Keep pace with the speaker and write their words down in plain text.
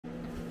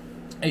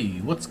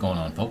Hey, what's going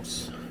on,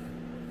 folks?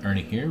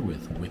 Ernie here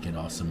with Wicked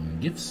Awesome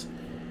Gifts.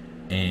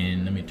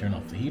 And let me turn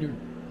off the heater.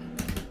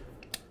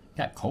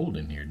 Got cold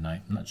in here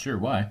tonight. I'm not sure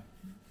why.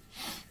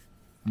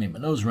 Made my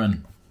nose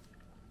run.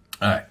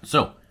 Alright,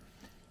 so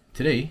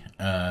today,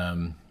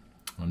 I'm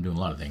doing a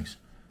lot of things.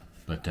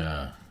 But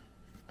I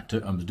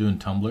was doing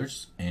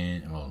tumblers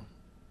and, well,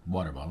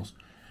 water bottles.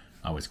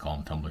 I always call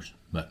them tumblers.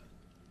 But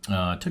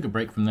I took a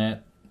break from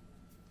that.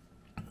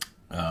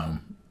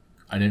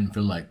 I didn't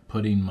feel like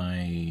putting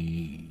my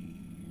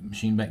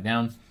machine back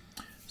down,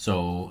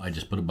 so I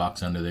just put a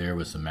box under there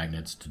with some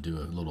magnets to do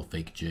a little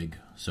fake jig.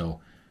 So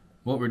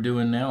what we're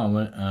doing now,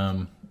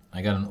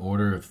 I got an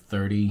order of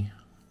 30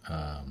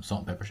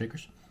 salt and pepper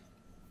shakers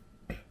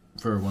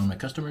for one of my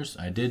customers.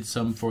 I did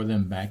some for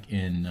them back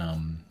in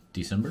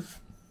December,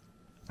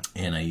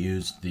 and I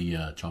used the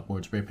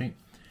chalkboard spray paint.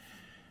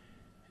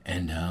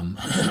 And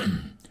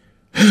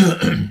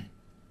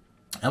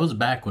that was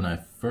back when I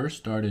first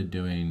started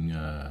doing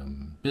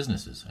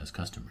businesses as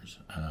customers.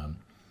 I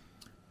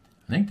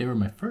think they were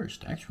my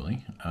first,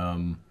 actually.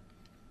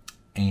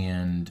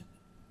 And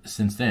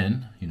since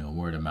then,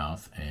 word of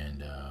mouth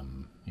and,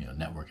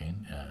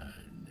 networking,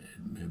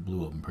 it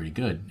blew open pretty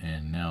good.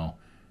 And now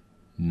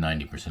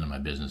 90% of my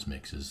business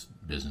mix is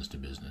business to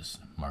business,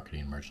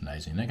 marketing,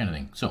 merchandising, that kind of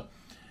thing. So,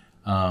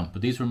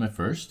 but these were my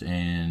first.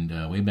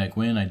 And way back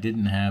when, I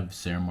didn't have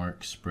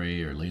Ceremark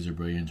spray or laser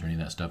brilliance or any of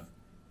that stuff.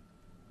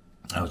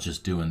 I was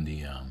just doing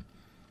the,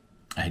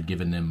 I had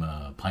given them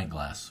a pint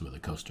glass with a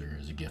coaster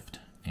as a gift.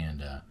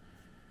 And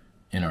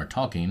in our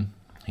talking,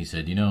 he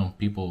said,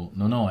 people,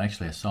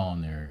 actually I saw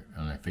on their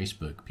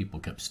Facebook, people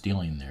kept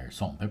stealing their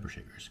salt and pepper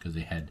shakers because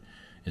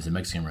it's a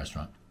Mexican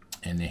restaurant,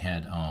 and they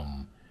had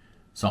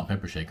salt and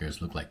pepper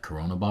shakers look like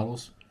Corona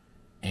bottles,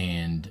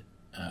 and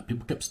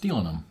people kept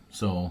stealing them.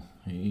 So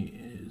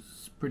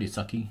it's pretty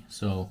sucky.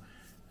 So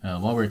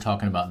while we were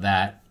talking about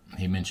that,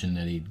 he mentioned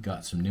that he'd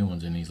got some new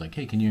ones, and he's like,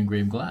 hey, can you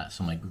engrave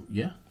glass? I'm like,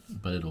 yeah,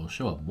 but it'll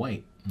show up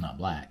white, not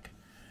black.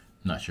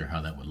 I'm not sure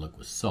how that would look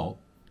with salt.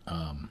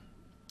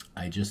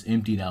 I just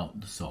emptied out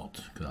the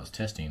salt because I was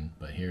testing,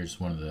 but here's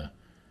one of the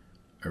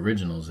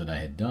originals that I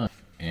had done.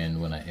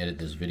 And when I edit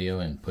this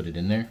video and put it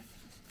in there,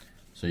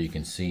 so you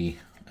can see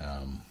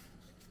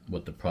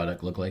what the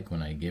product looked like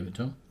when I gave it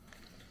to him.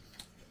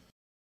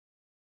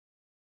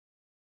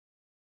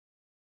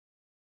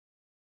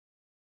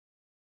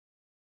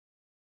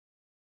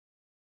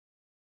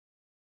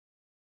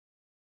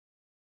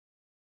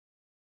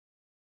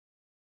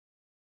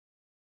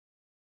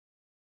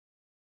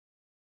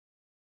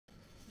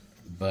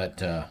 But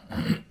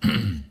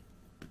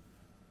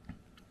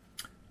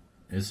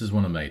this is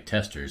one of my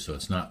testers, so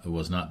it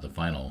was not the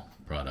final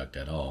product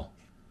at all.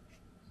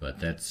 But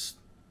that's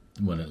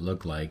what it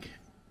looked like.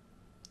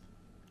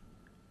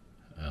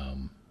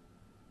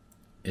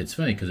 It's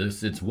funny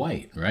because it's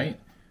white, right?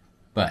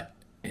 But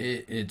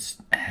it's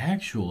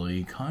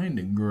actually kind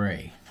of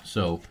gray.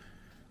 So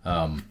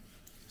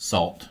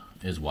salt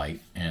is white,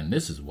 and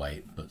this is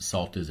white, but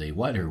salt is a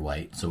whiter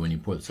white, so when you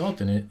put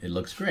salt in it, it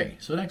looks gray.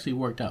 So it actually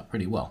worked out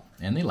pretty well,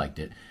 and they liked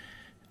it.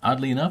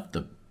 Oddly enough,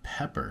 the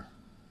pepper,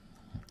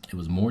 it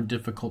was more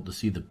difficult to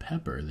see the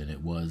pepper than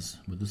it was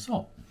with the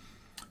salt.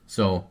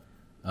 So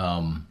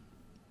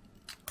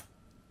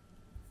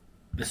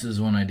this is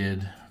one I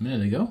did a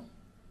minute ago,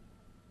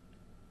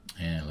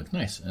 and it looks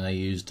nice. And I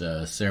used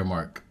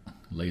Ceremark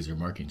laser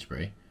marking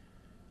spray,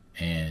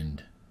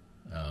 and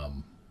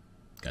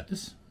got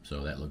this.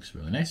 So that looks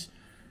really nice.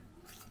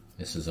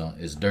 This is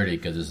it's dirty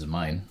because this is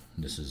mine.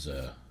 This is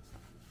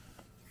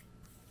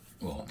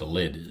well, the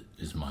lid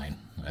is mine.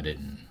 I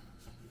didn't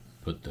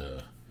put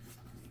the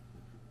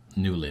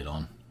new lid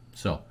on.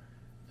 So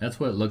that's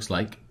what it looks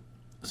like.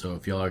 So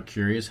if y'all are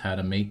curious how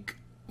to make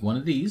one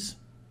of these,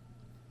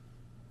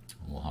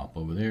 we'll hop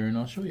over there and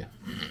I'll show you.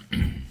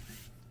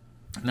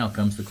 Now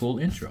comes the cool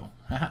intro.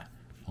 Haha.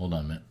 Hold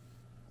on a minute.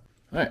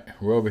 Alright,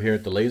 we're over here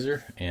at the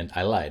laser, and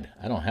I lied.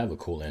 I don't have a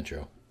cool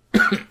intro.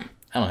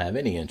 I don't have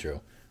any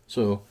intro.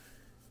 So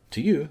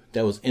to you,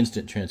 that was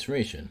instant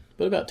transformation.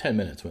 But about 10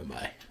 minutes went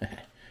by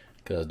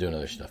because I was doing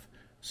other stuff.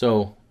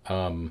 So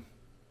I'm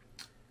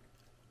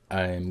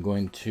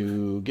going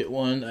to get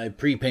one. I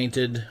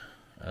pre-painted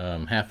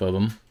half of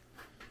them,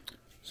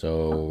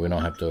 so we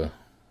don't have to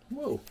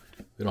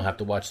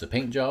watch the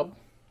paint job.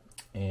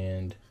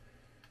 And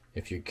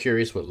if you're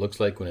curious what it looks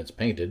like when it's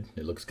painted,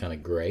 it looks kind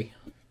of gray.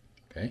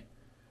 Okay,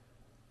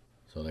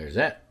 so there's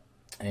that.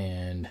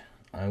 And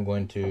I'm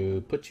going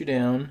to put you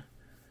down,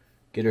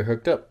 get her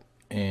hooked up,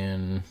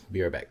 and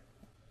be right back.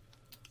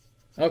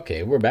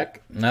 Okay, we're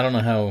back. I don't know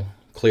how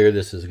clear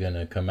this is going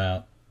to come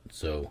out.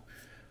 So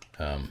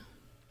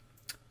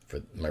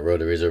for my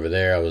rotaries over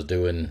there, I was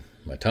doing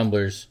my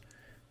tumblers,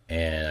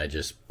 and I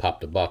just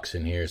popped a box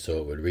in here so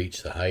it would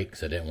reach the height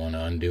because I didn't want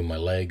to undo my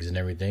legs and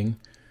everything.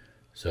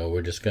 So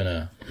we're just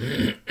going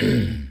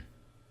to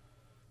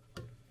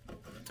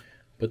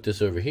put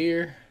this over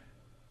here.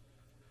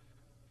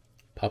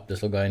 Pop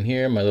this little guy in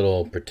here, my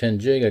little pretend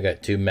jig. I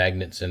got 2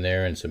 magnets in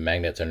there and some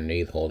magnets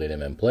underneath holding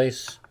them in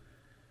place.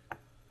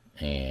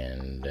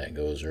 And that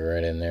goes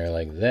right in there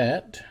like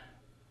that.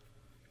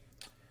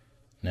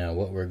 Now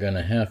what we're going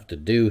to have to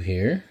do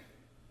here,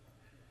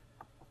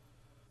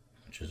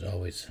 which is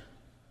always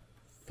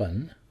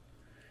fun.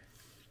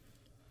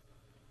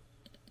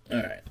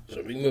 Alright,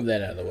 so we can move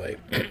that out of the way.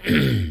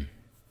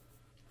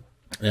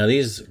 Now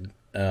these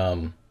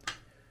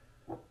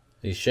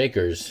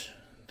shakers,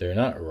 they're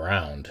not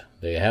round.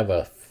 They have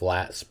a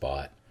flat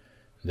spot,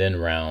 then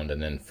round,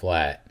 and then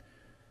flat.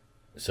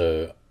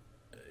 So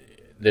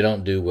they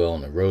don't do well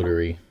in the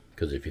rotary,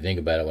 because if you think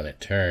about it, when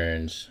it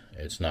turns,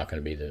 it's not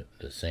going to be the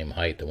same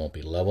height. It won't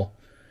be level.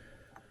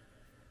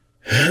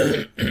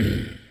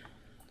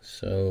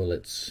 So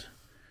let's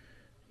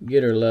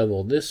get her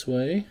level this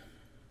way.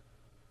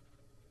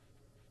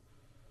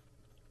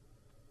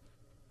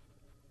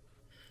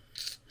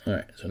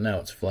 Alright, so now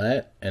it's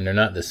flat, and they're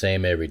not the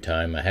same every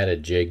time. I had a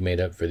jig made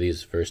up for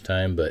these the first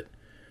time, but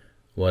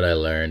what I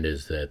learned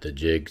is that the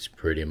jig's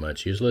pretty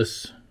much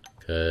useless,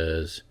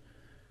 because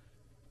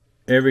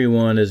every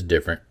one is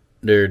different.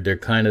 They're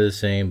kind of the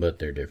same, but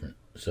they're different.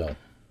 So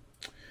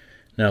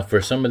now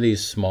for some of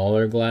these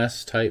smaller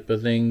glass type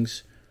of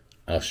things,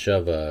 I'll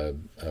shove a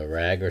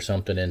rag or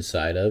something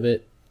inside of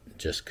it,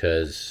 just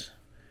because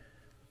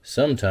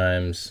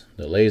sometimes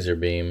the laser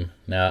beam,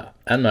 now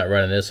I'm not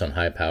running this on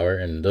high power,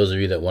 and those of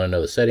you that want to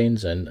know the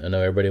settings, and I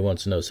know everybody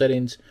wants to know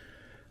settings,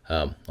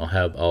 I'll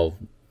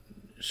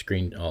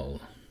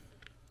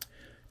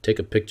take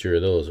a picture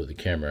of those with the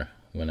camera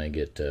when I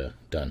get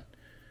done.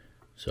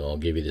 So I'll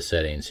give you the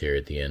settings here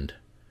at the end.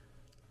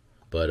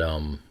 But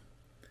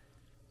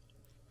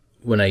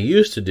when I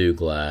used to do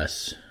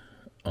glass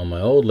on my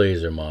old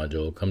laser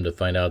module, come to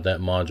find out that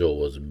module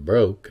was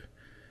broke.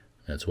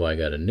 That's why I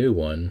got a new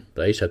one,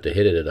 but I used to have to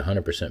hit it at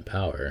 100%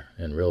 power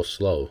and real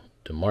slow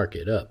to mark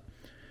it up.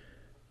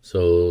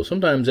 So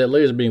sometimes that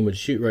laser beam would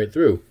shoot right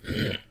through.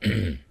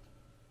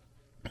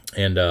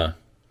 And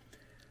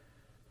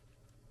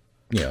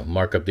you know,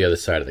 mark up the other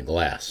side of the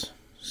glass.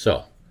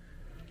 So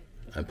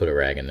I put a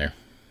rag in there.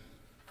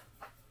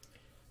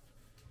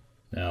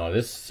 Now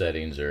this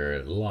settings are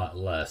a lot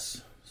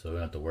less, so we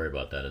don't have to worry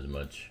about that as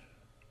much.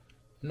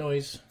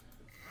 Noise.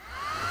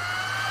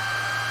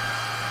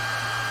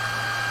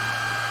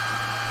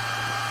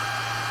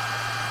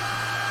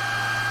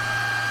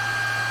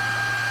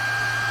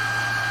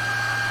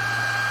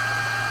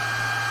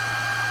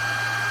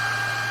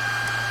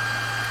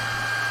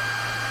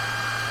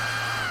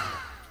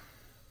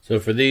 So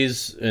for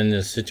these, in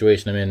this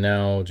situation I'm in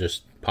now,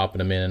 just popping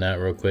them in and out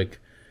real quick,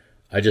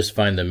 I just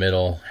find the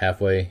middle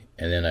halfway,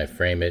 and then I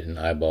frame it and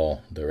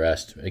eyeball the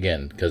rest.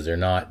 Again, because they're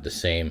not the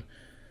same.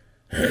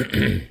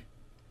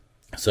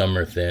 Some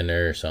are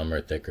thinner, some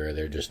are thicker.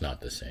 They're just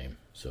not the same.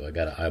 So I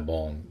got to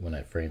eyeball when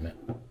I frame it.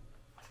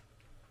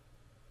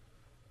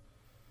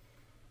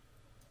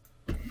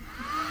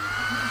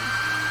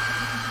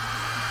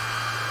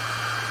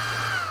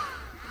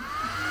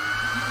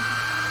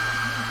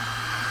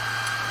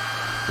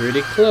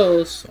 Pretty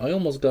close. I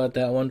almost got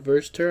that one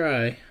first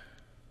try.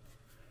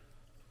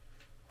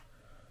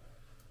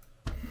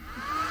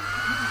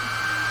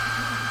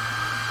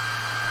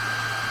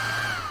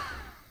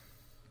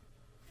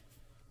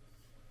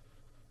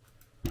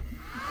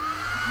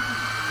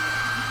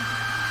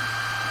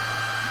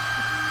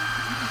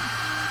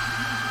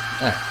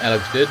 Alright, that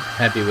looks good.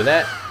 Happy with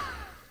that.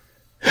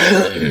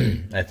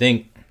 I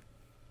think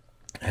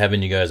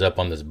having you guys up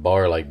on this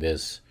bar like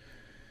this,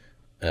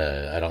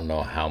 I don't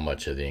know how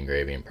much of the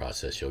engraving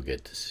process you'll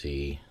get to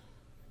see,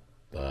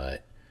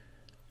 but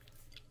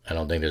I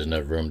don't think there's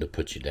enough room to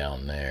put you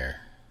down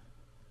there.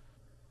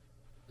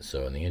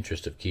 So in the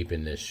interest of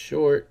keeping this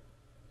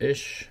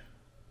short-ish,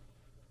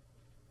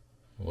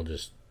 we'll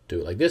just do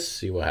it like this,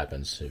 see what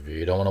happens. If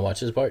you don't want to watch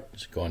this part,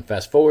 just go on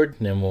fast forward,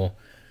 and then we'll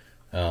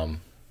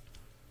come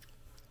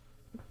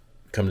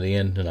to the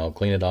end, and I'll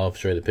clean it off,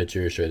 show you the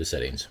picture, show you the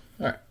settings.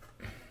 All right.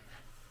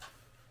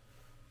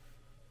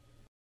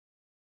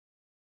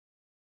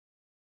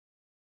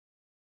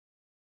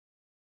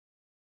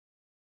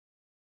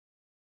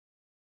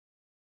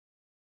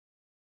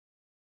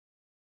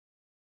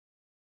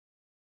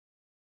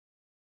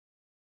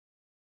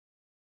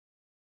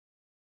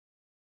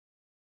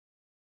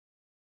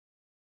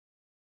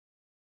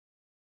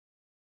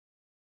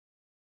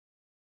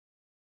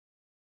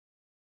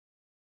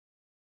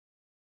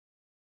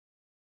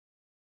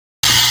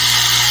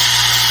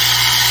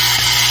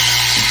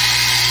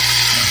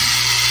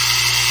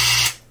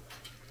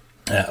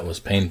 That was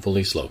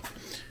painfully slow.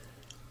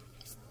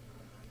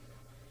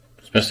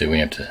 Especially when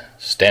you have to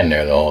stand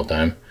there the whole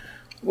time.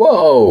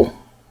 Whoa!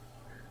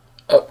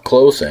 Up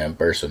close and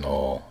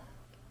personal.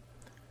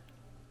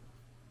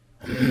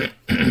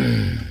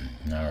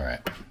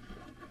 Alright.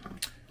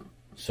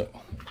 So,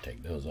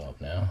 take those off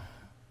now.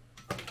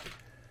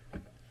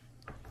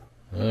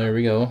 Well, there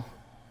we go.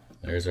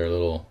 There's our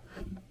little...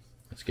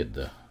 Let's get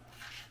the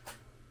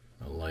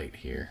light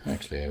here.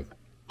 Actually,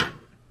 I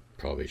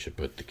probably should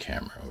put the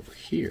camera over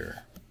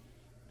here.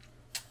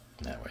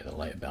 That way the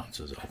light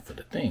bounces off of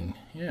the thing.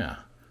 Yeah.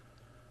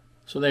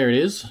 So there it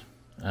is.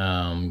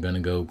 I'm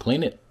gonna go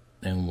clean it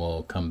then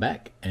we'll come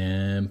back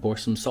and pour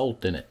some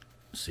salt in it.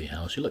 See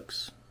how she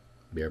looks.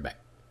 Be right back.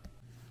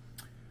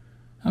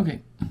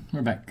 Okay,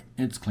 we're back.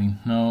 It's clean.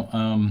 Now,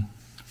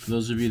 for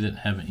those of you that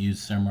haven't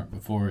used Ceremark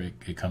before,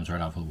 it comes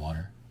right off with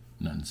water.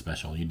 Nothing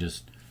special. You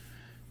just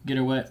get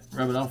her wet,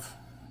 rub it off,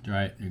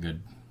 dry it, you're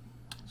good.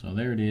 So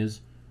there it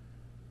is.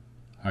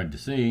 Hard to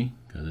see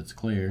because it's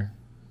clear,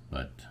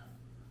 but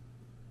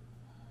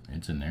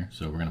it's in there.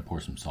 So we're going to pour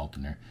some salt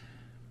in there.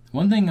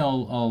 One thing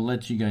I'll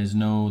let you guys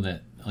know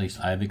that at least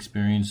I've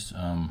experienced,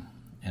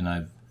 and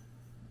I've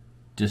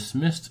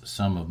dismissed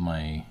some of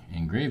my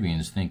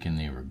engravings thinking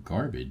they were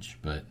garbage,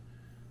 but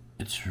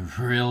it's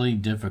really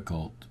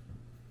difficult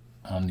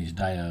on these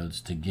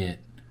diodes to get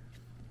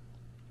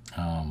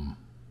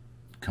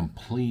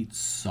complete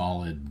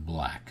solid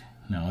black.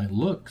 Now it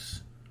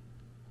looks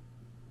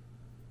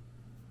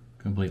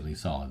completely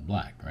solid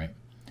black, right?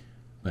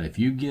 But if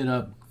you get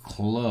up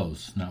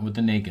close, not with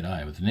the naked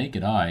eye, with the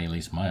naked eye, at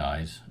least my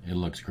eyes, it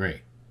looks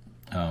great.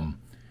 But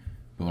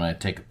when I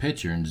take a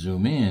picture and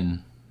zoom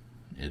in,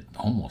 it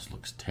almost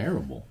looks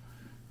terrible.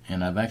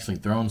 And I've actually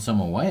thrown some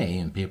away,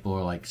 and people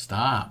are like,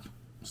 stop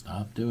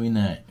doing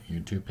that,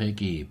 you're too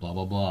picky, blah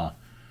blah blah,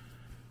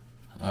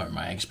 or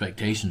my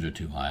expectations are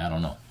too high, I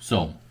don't know.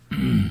 So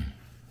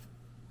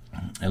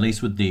at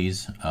least with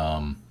these,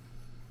 I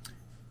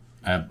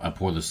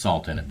pour the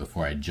salt in it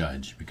before I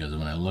judge, because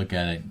when I look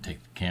at it,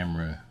 take the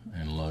camera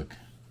and look,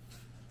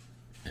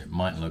 it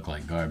might look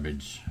like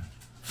garbage,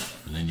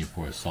 but then you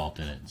pour salt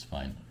in it, it's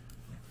fine.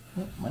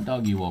 Oh, my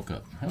doggy woke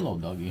up. Hello,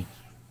 doggy.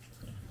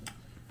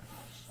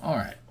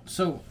 Alright,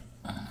 so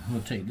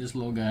we'll take this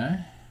little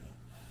guy.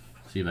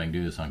 See if I can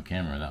do this on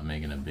camera without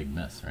making a big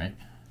mess, right?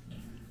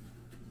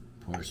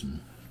 Pour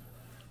some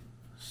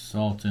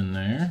salt in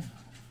there.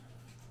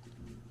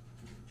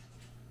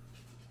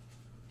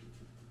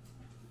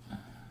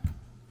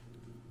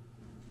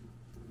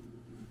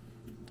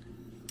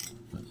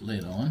 Put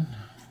lid on.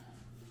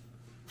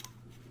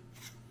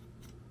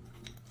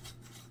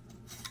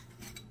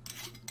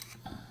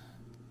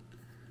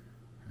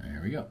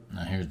 There we go.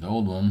 Now here's the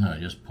old one I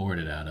just poured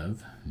it out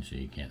of. So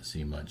you can't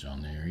see much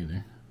on there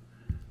either.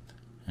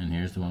 And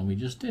here's the one we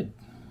just did.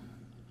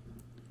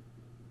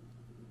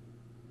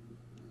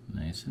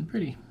 Nice and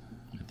pretty,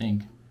 I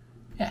think.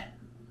 Yeah,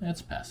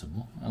 that's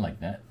passable. I like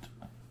that.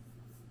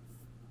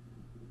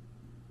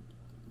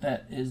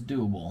 That is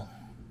doable.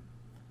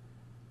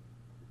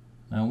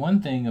 Now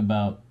one thing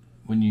about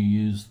when you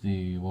use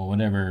the, well,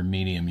 whatever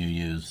medium you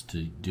use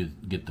to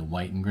get the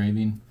white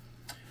engraving,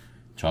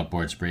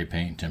 chalkboard, spray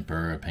paint,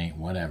 tempera paint,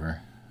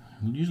 whatever,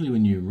 usually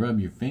when you rub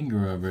your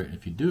finger over it,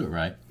 if you do it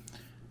right,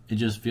 it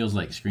just feels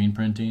like screen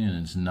printing, and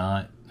it's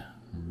not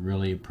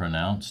really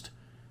pronounced.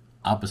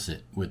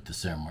 Opposite with the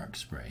Ceremark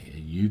spray,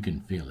 you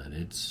can feel it.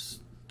 It's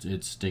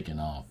sticking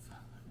off.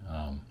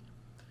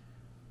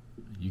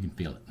 You can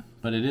feel it,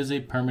 but it is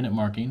a permanent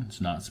marking. It's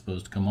not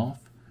supposed to come off.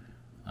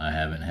 I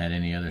haven't had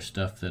any other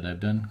stuff that I've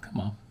done come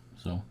off.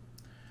 So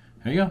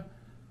there you go.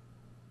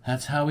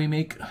 That's how we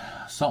make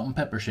salt and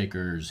pepper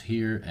shakers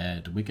here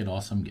at Wicked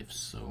Awesome Gifts.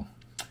 So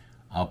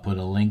I'll put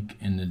a link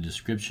in the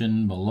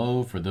description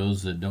below for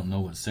those that don't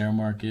know what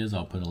Ceremark is.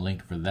 I'll put a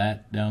link for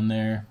that down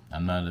there.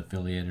 I'm not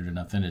affiliated or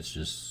nothing. It's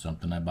just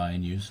something I buy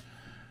and use.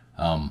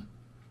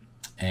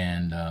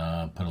 And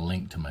put a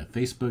link to my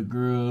Facebook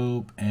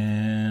group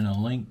and a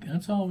link.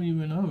 That's all we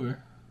went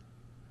over.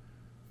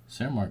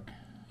 Ceremark.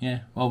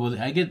 Yeah. Well,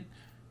 I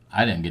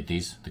didn't get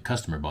these. The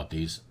customer bought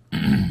these.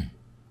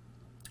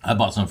 I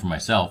bought some for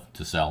myself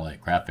to sell at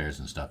craft fairs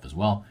and stuff as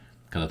well,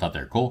 because I thought they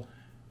were cool.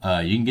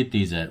 You can get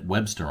these at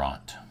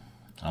Webstaurant.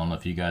 I don't know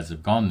if you guys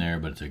have gone there,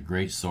 but it's a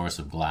great source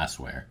of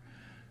glassware.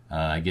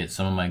 I get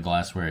some of my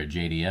glassware at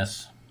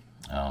JDS,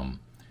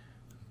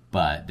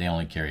 but they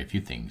only carry a few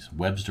things.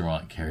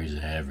 Webstaurant carries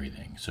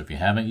everything. So if you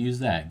haven't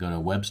used that, go to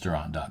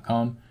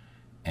webstaurant.com,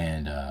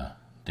 and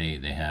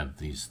they have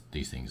these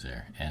things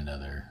there, and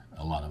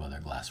a lot of other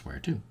glassware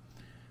too.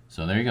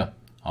 So there you go.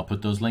 I'll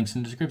put those links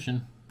in the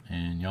description,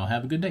 and y'all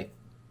have a good day.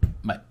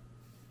 Bye.